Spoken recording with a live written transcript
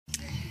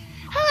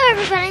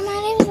everybody, my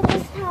name is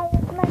Addison Howell.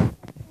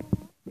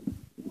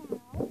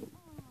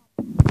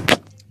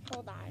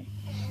 Hold on.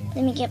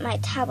 Let me get my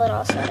tablet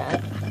all set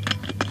up.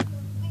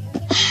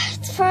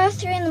 It's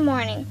 4:03 in the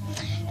morning.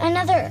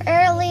 Another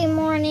early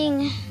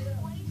morning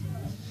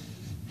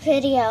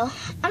video.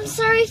 I'm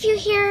sorry if you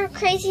hear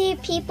crazy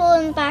people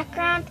in the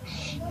background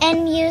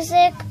and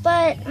music,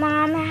 but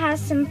Mom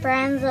has some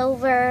friends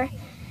over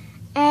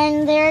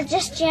and they're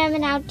just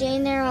jamming out,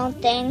 doing their own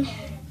thing.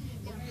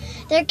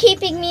 They're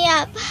keeping me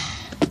up.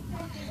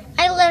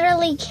 I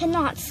literally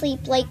cannot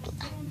sleep, and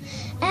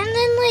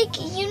then,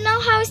 you know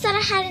how I said I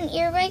had an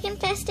earwig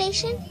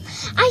infestation?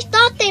 I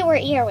thought they were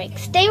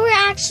earwigs. They're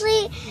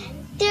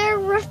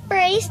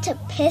referred to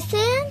piss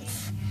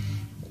ants.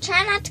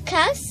 Try not to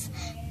cuss,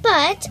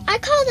 but I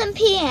call them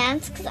pee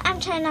ants because I'm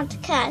trying not to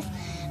cuss.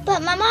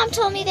 But my mom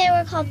told me they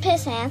were called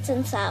piss ants,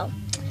 and so,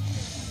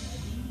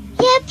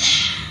 yep.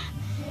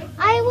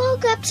 I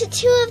woke up to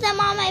 2 of them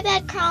on my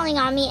bed crawling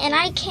on me, and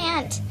I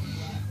can't.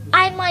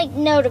 I'm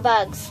no to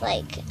bugs.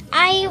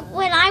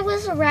 When I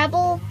was a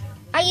rebel,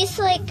 I used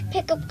to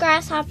pick up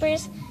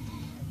grasshoppers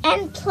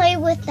and play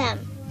with them.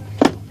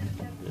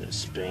 I'm gonna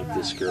spank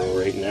this girl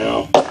right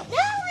now. No,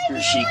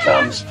 here she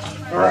comes.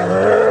 Help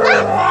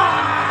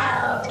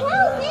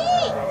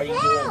me!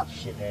 Help!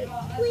 Shithead.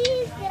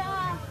 Please get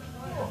off.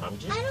 Oh, I'm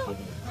just I don't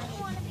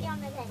want to be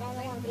on my bed. I don't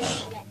want to be on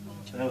my bed.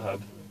 Can I have a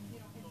hug?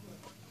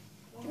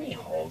 Give me a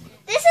hug.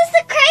 This is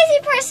the crazy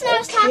person I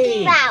was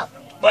talking about.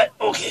 But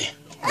okay.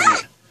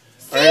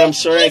 Alright, I'm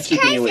sorry I'm keeping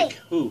crazy. you awake.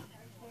 Who?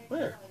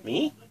 Where?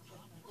 Me?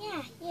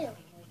 Yeah, you.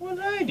 What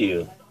did I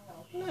do?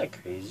 I'm not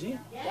crazy.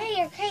 Yeah,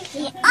 you're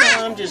crazy. No,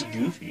 I'm just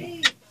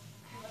goofy.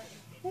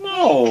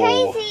 No.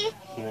 You're crazy.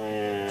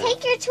 Nah.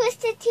 Take your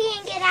twisted tea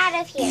and get out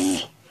of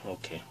here.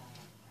 Okay.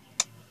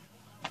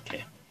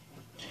 Okay.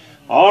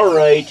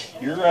 Alright,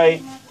 you're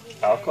right.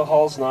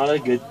 Alcohol's not a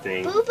good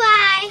thing.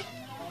 Bye-bye.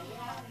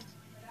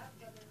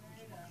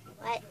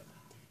 What?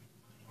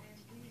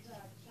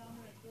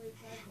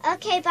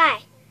 Okay,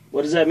 bye.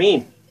 What does that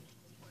mean?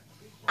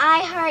 I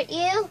heart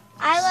you.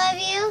 I love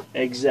you.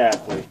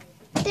 Exactly.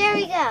 There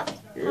we go.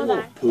 You're Hold a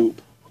little on.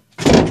 poop.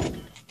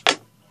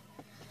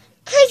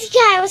 Crazy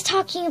guy I was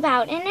talking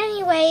about. And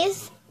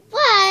anyways,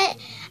 what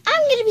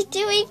I'm going to be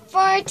doing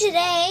for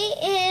today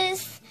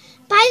is,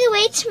 by the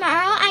way,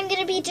 tomorrow I'm going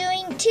to be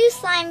doing 2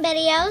 slime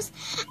videos.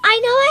 I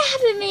know I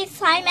haven't made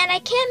slime and I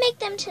can't make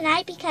them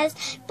tonight because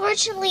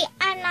fortunately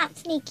I'm not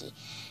sneaky.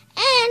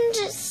 And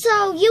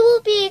so you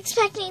will be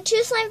expecting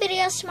 2 slime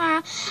videos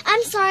tomorrow.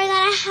 I'm sorry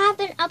that I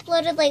haven't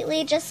uploaded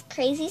lately, just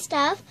crazy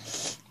stuff.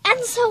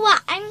 And so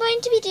what I'm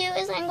going to be doing,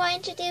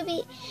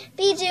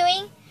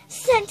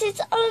 since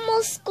it's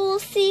almost school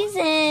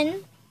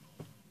season,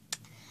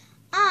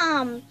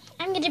 I'm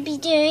going to be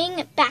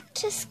doing back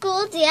to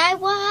school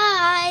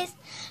DIYs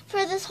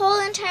for this whole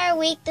entire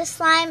week. The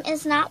slime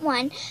is not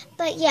one,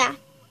 but yeah.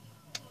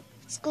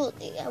 School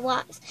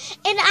DIYs.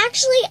 And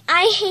actually,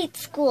 I hate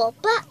school,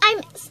 but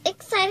I'm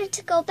excited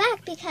to go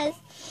back because,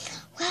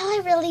 well, I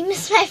really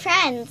miss my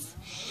friends.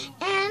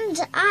 And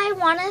I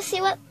want to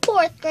see what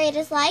 4th grade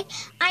is like.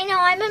 I know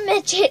I'm a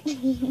midget.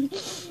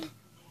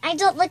 I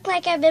don't look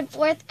like I'm in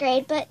 4th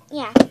grade, but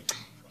yeah.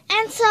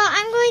 And so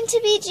I'm going to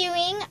be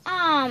doing,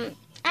 I'm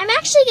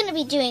actually going to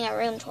be doing a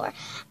room tour.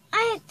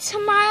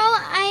 Tomorrow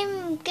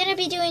I'm going to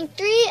be doing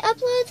 3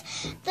 uploads,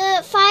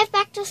 the 5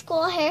 back to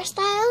school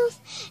hairstyles,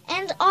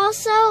 and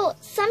also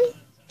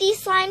these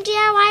slime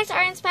DIYs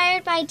are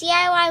inspired by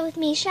DIY with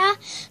Misha.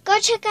 Go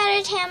check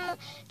out her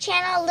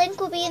channel, link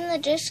will be in the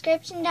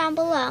description down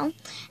below.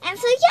 And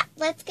so yeah,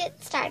 let's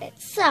get started.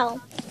 So,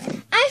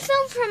 I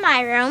film from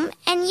my room,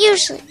 and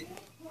usually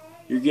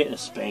You're getting a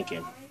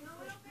spanking.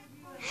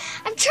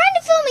 I'm trying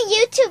to film a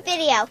YouTube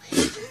video.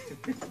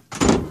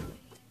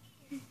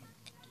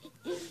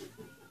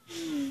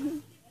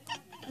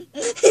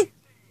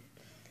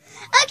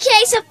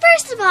 Okay, so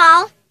first of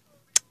all,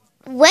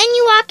 when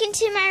you walk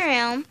into my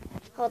room,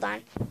 hold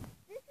on,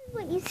 this is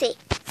what you see.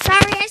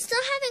 Sorry, I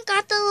still haven't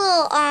got the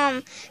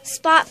little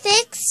spot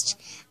fixed,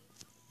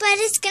 but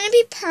it's going to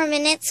be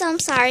permanent, so I'm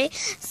sorry.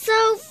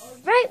 So,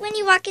 right when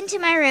you walk into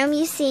my room,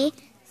 you see,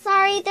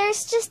 sorry,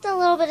 there's just a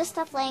little bit of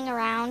stuff laying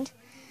around.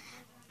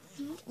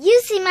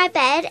 You see my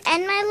bed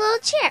and my little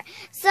chair.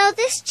 So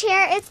this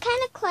chair, it's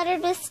kind of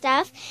cluttered with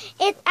stuff.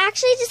 It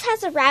actually just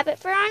has a rabbit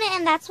fur on it,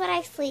 and that's what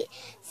I sit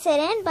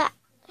in. But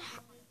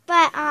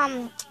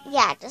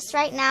yeah, just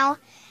right now,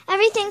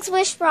 everything's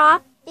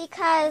wish-raw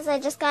because I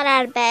just got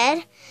out of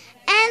bed.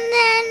 And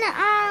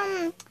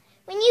then,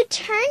 when you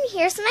turn,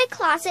 here's my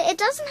closet. It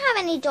doesn't have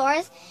any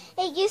doors.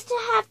 It used to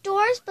have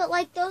doors, but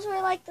those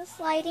were the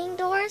sliding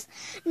doors,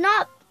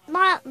 not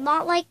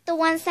like the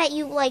ones that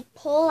you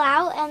pull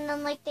out and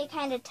then they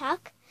kind of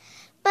tuck,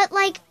 but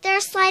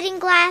they're sliding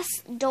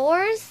glass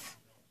doors,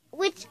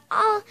 which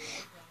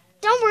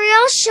don't worry,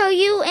 I'll show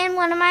you in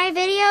one of my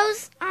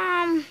videos.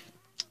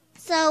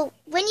 So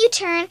when you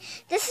turn,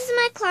 this is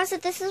my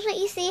closet. This is what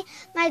you see.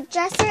 My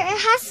dresser, it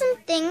has some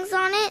things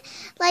on it.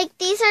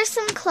 These are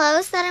some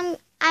clothes that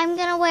I'm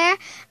gonna wear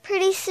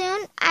pretty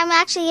soon. I'm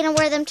actually gonna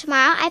wear them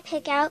tomorrow. I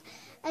pick out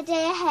a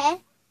day ahead.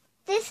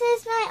 This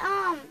is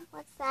my,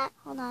 what's that?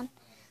 Hold on.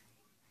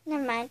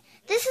 Never mind.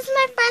 This is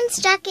my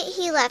friend's jacket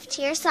he left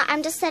here, so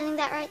I'm just setting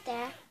that right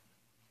there.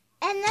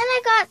 And then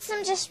I got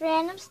some just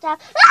random stuff.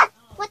 Ah!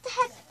 What the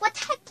heck? What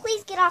the heck?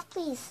 Please get off,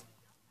 please.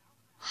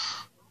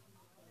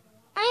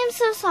 I am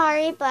so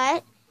sorry,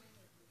 but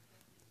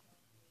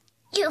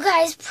you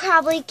guys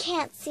probably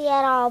can't see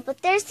at all.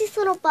 But there's these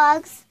little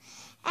bugs,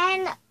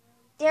 and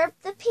they're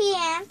the pea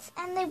ants,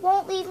 and they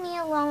won't leave me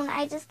alone.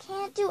 I just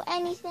can't do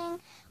anything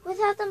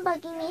without them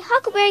bugging me.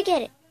 Huckleberry,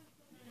 get it.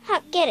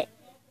 Huck, get it.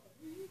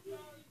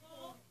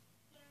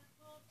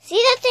 See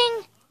that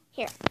thing?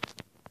 Here.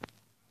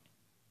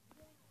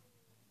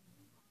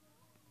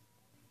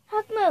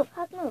 Huck, move.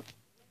 Huck, move.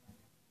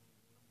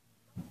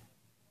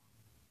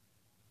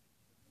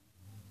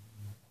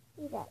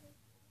 See that?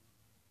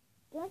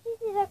 Don't you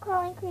see that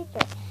crawling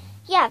creature?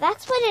 Yeah,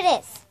 that's what it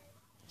is.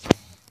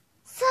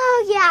 So,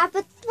 yeah,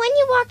 but when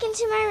you walk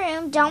into my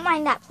room, don't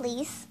mind that,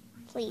 please.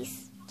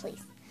 Please,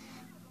 please.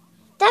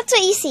 That's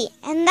what you see,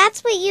 and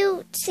that's what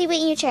you see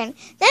when you turn.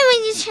 Then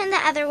when you turn the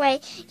other way,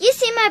 you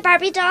see my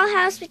Barbie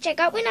dollhouse, which I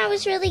got when I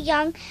was really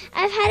young.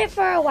 I've had it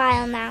for a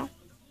while now.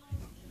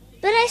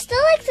 But I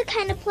still like to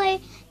kind of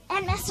play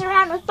and mess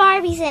around with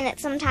Barbies in it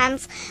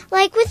sometimes.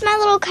 Like with my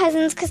little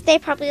cousins, because they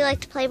probably like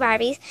to play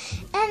Barbies.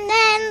 And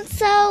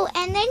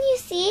then you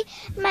see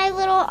my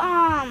little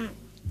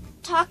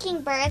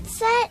talking bird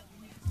set,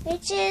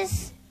 which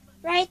is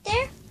right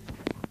there.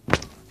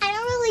 I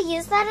don't really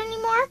use that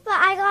anymore, but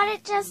I got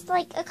it just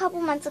like a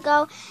couple months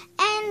ago.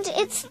 And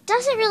it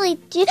doesn't really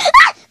do...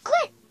 Ah!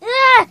 Quit!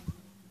 Ah!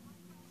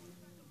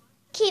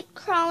 Keep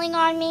crawling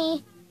on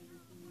me.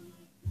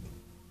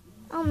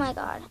 Oh my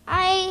god.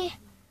 I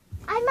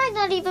might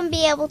not even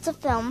be able to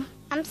film.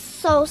 I'm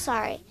so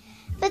sorry.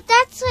 But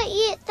that's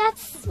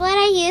what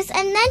I use.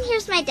 And then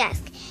here's my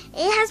desk.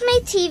 It has my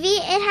TV.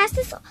 It has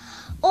this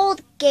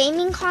old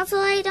gaming console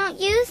I don't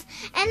use.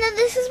 And then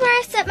this is where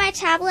I set my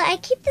tablet. I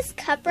keep this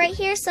cup right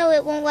here so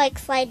it won't like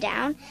slide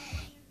down.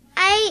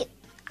 I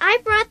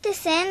brought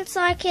this in so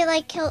I could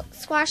like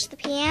squash the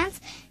pea ants.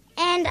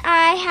 And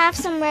I have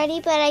some ready,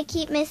 but I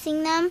keep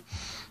missing them.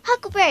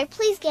 Huckleberry,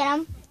 please get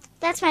them.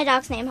 That's my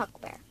dog's name,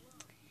 Huckleberry.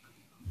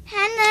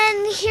 And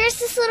then here's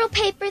this little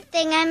paper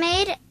thing I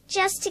made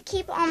just to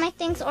keep all my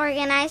things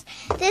organized.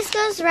 This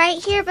goes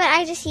right here, but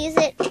I just use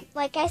it,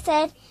 like I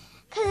said,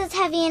 because it's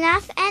heavy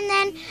enough. And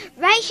then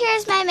right here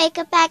is my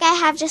makeup bag. I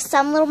have just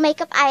some little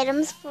makeup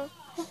items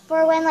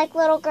for when like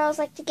little girls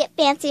like to get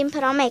fancy and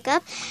put on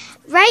makeup.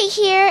 Right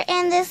here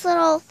in this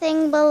little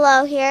thing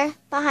below here,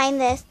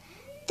 behind this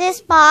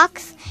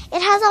box,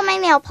 it has all my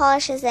nail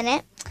polishes in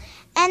it.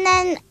 And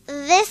then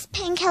this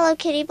pink Hello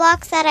Kitty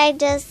box that I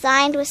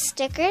designed with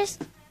stickers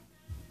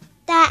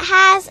that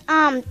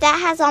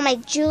has all my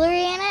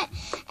jewelry in it.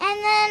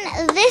 And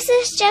then this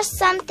is just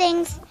some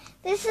things.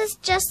 This is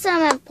just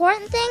some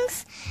important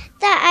things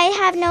that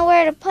I have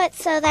nowhere to put,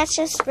 so that's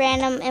just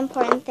random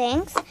important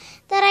things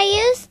that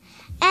I use.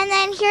 And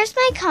then here's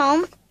my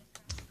comb.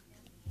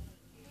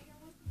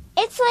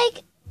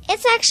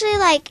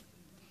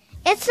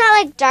 It's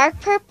not like dark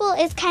purple.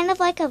 It's kind of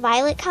like a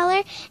violet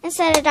color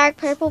instead of dark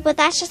purple, but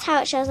that's just how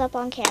it shows up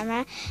on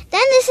camera.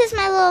 Then this is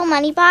my little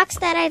money box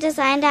that I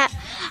designed at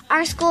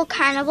our school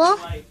carnival.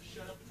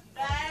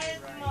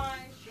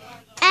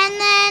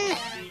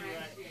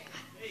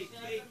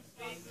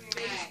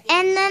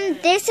 And then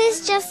this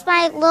is just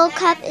my little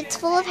cup. It's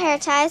full of hair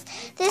ties.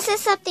 This is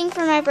something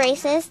for my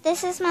braces.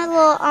 This is my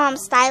little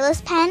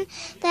stylus pen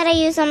that I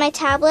use on my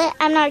tablet.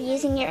 I'm not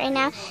using it right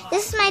now.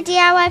 This is my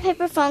DIY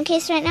paper phone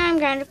case right now. I'm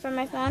grounded from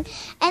my phone.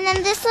 And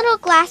then this little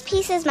glass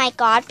piece is my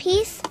God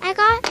piece I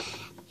got.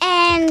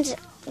 And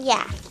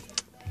yeah,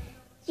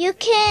 you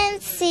can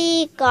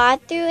see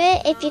God through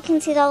it if you can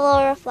see the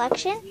little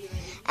reflection.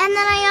 And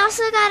then I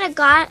also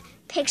got a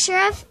picture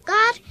of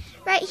God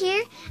right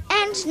here.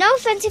 And no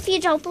offense if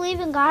you don't believe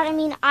in God. I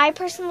mean, I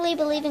personally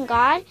believe in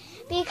God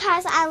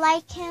because I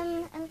like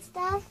Him and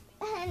stuff,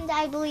 and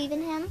I believe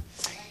in Him.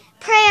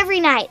 Pray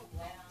every night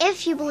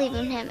if you believe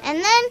in Him.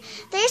 And then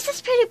there's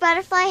this pretty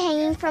butterfly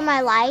hanging from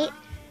my light.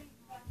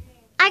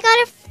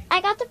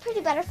 I got the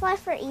pretty butterfly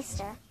for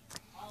Easter.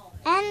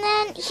 And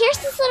then here's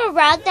this little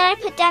rug that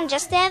I put down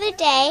just the other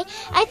day.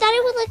 I thought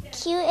it would look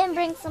cute and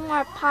bring some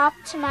more pop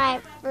to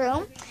my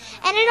room.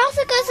 And it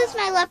also goes with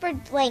my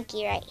leopard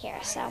blankie right here,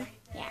 so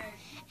yeah.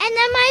 And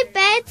then my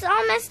bed's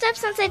all messed up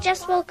since I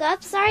just woke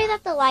up. Sorry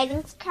that the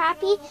lighting's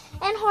crappy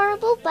and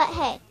horrible, but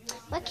hey,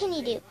 what can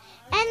you do?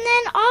 And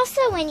then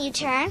also when you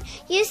turn,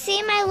 you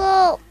see my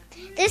little,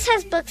 this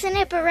has books in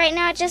it, but right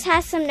now it just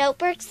has some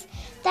notebooks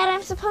that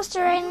I'm supposed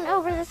to write in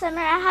over the summer.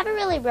 I haven't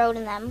really wrote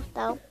in them,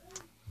 though.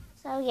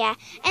 So, yeah.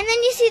 And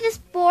then you see this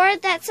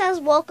board that says,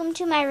 welcome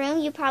to my room.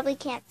 You probably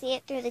can't see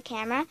it through the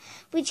camera,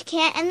 but you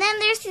can't. And then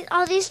there's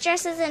all these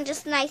dresses and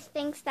just nice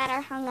things that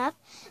are hung up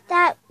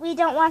that we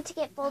don't want to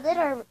get folded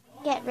or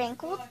get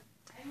wrinkled.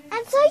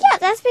 And so, yeah,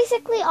 that's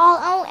basically all.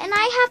 Oh, and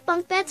I have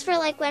bunk beds for,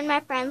 like, when my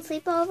friends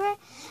sleep over.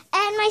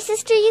 And my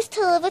sister used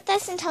to live with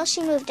us until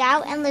she moved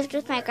out and lived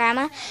with my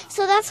grandma.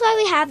 So that's why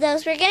we have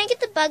those. We're going to get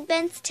the bunk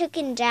beds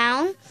taken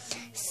down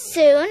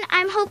soon,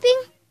 I'm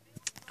hoping.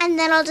 And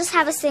then I'll just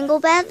have a single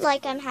bed,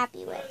 like I'm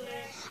happy with.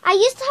 I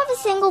used to have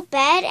a single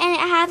bed, and it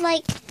had,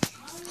 like,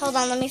 hold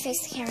on, let me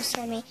face the camera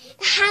toward me.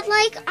 It had,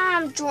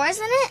 like, drawers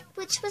in it,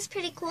 which was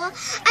pretty cool.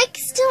 I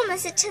still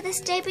miss it to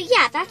this day, but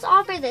yeah, that's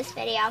all for this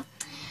video.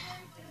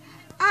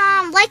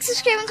 Like,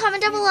 subscribe, and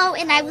comment down below,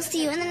 and I will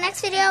see you in the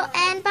next video,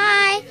 and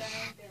bye.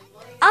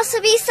 Also,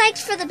 be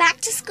psyched for the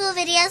back to school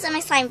videos and my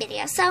slime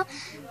video. So,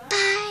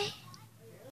 bye.